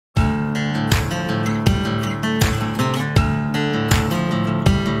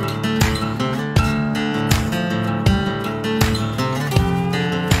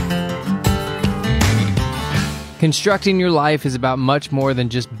Constructing your life is about much more than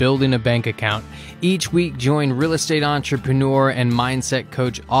just building a bank account. Each week, join real estate entrepreneur and mindset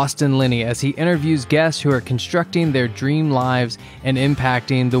coach Austin Linney as he interviews guests who are constructing their dream lives and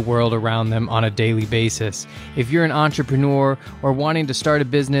impacting the world around them on a daily basis. If you're an entrepreneur or wanting to start a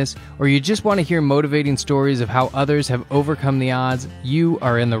business, or you just want to hear motivating stories of how others have overcome the odds, you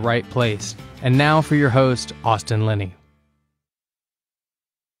are in the right place. And now for your host, Austin Linney.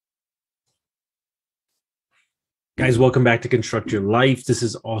 Guys, welcome back to Construct Your Life. This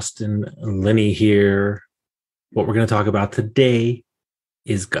is Austin Linney here. What we're going to talk about today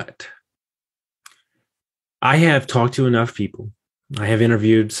is gut. I have talked to enough people. I have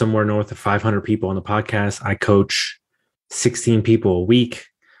interviewed somewhere north of 500 people on the podcast. I coach 16 people a week,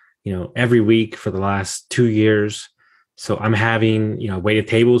 every week for the last 2 years. So I'm having, waited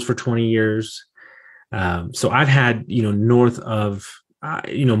tables for 20 years. So I've had, north of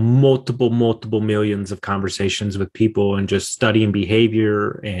multiple millions of conversations with people and just studying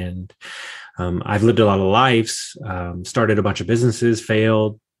behavior. And I've lived a lot of lives, started a bunch of businesses,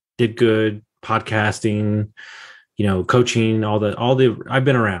 failed, did good, podcasting, coaching, all the, I've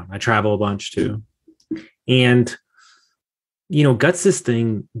been around. I travel a bunch too. And, gut's this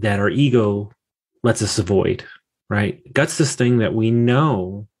thing that our ego lets us avoid, right? Gut's this thing that we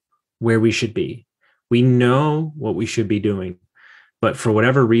know where we should be. We know what we should be doing. But for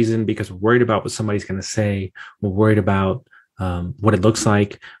whatever reason, because we're worried about what somebody's going to say, we're worried about what it looks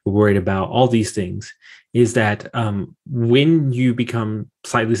like, we're worried about all these things, is that when you become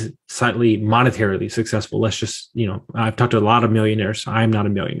slightly monetarily successful, let's just, I've talked to a lot of millionaires. I'm not a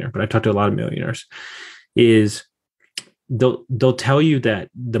millionaire, but I've talked to a lot of millionaires, is they'll tell you that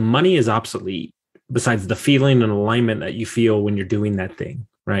the money is obsolete besides the feeling and alignment that you feel when you're doing that thing,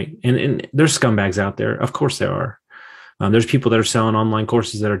 right? And there's scumbags out there. Of course there are. There's people that are selling online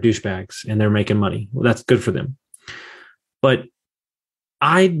courses that are douchebags and they're making money. Well, that's good for them. But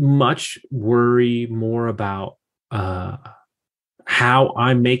I much worry more about how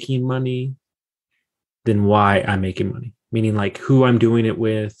I'm making money than why I'm making money. Meaning like who I'm doing it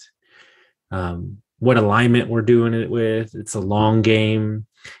with, what alignment we're doing it with. It's a long game.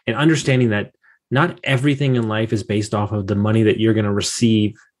 And understanding that not everything in life is based off of the money that you're going to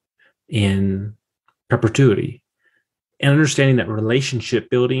receive in perpetuity. And understanding that relationship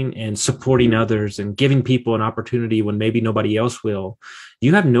building and supporting others and giving people an opportunity when maybe nobody else will,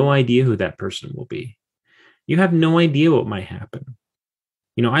 you have no idea who that person will be. You have no idea what might happen.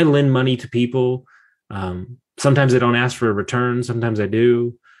 I lend money to people. Sometimes I don't ask for a return. Sometimes I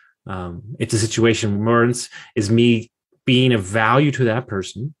do. It's a situation where it's me being of value to that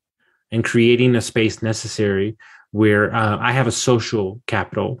person and creating a space necessary where I have a social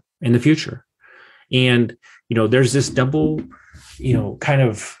capital in the future. And there's this double, kind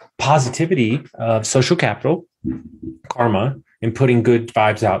of positivity of social capital, karma, and putting good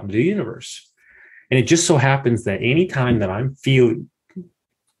vibes out into the universe. And it just so happens that anytime that I'm feeling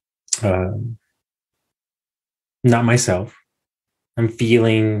not myself, I'm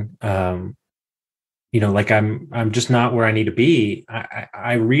feeling, like I'm just not where I need to be.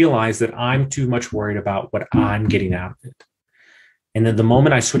 I realize that I'm too much worried about what I'm getting out of it. And then the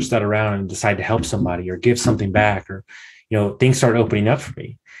moment I switch that around and decide to help somebody or give something back, or, things start opening up for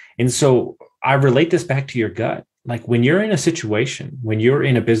me. And so I relate this back to your gut. Like when you're in a situation, when you're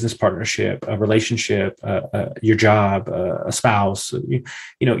in a business partnership, a relationship, your job, a spouse,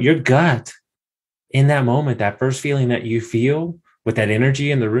 your gut in that moment, that first feeling that you feel with that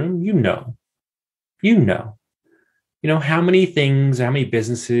energy in the room, how many things, how many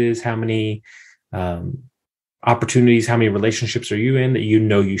businesses, how many, opportunities, how many relationships are you in that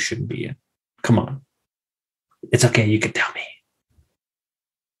you shouldn't be in? Come on. It's okay. You can tell me.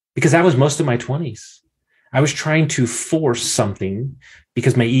 Because that was most of my 20s. I was trying to force something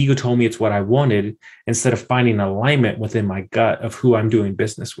because my ego told me it's what I wanted instead of finding alignment within my gut of who I'm doing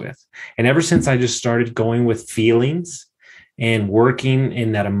business with. And ever since I just started going with feelings and working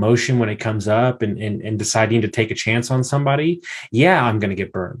in that emotion when it comes up and deciding to take a chance on somebody, I'm going to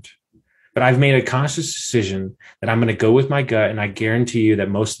get burned. But I've made a conscious decision that I'm going to go with my gut, and I guarantee you that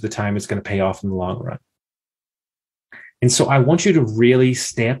most of the time it's going to pay off in the long run. And so I want you to really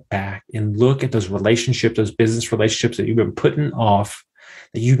step back and look at those relationships, those business relationships that you've been putting off,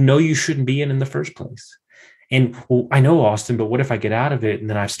 that you shouldn't be in the first place. And I know, Austin, but what if I get out of it and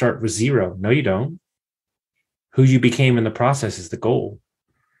then I start with zero? No, you don't. Who you became in the process is the goal.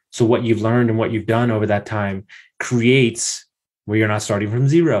 So what you've learned and what you've done over that time creates where you're not starting from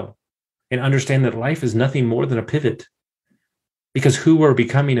zero. And understand that life is nothing more than a pivot, because who we're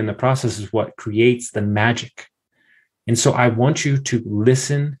becoming in the process is what creates the magic. And so I want you to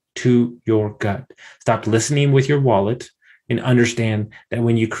listen to your gut. Stop listening with your wallet and understand that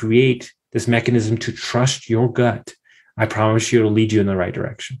when you create this mechanism to trust your gut, I promise you it'll lead you in the right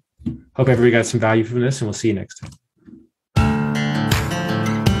direction. Hope everybody got some value from this, and we'll see you next time.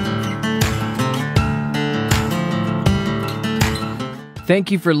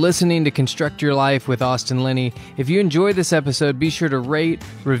 Thank you for listening to Construct Your Life with Austin Linney. If you enjoyed this episode, be sure to rate,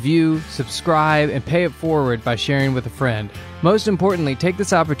 review, subscribe, and pay it forward by sharing with a friend. Most importantly, take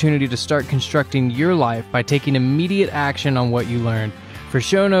this opportunity to start constructing your life by taking immediate action on what you learned. For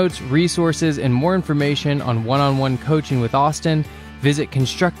show notes, resources, and more information on one-on-one coaching with Austin, visit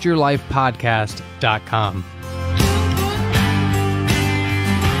constructyourlifepodcast.com.